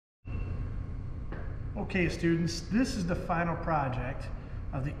Okay, students, this is the final project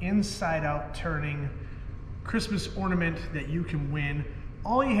of the inside out turning Christmas ornament that you can win.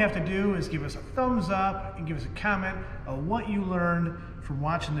 All you have to do is give us a thumbs up and give us a comment of what you learned from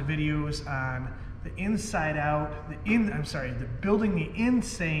watching the videos on the inside out, the building the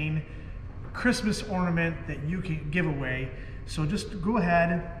insane Christmas ornament that you can give away. So just go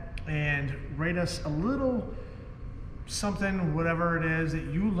ahead and write us a little something, whatever it is that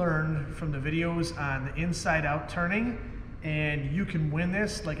you learned from the videos on the inside out turning, and you can win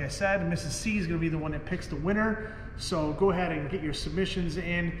this. Like I said, Mrs. C is going to be the one that picks the winner. So go ahead and get your submissions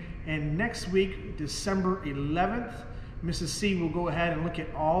in, and next week, December 11th, Mrs. C will go ahead and look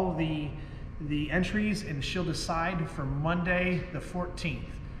at all the entries, and she'll decide for Monday the 14th.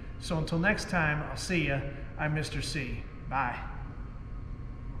 So until next time, I'll see you. I'm Mr. C. Bye.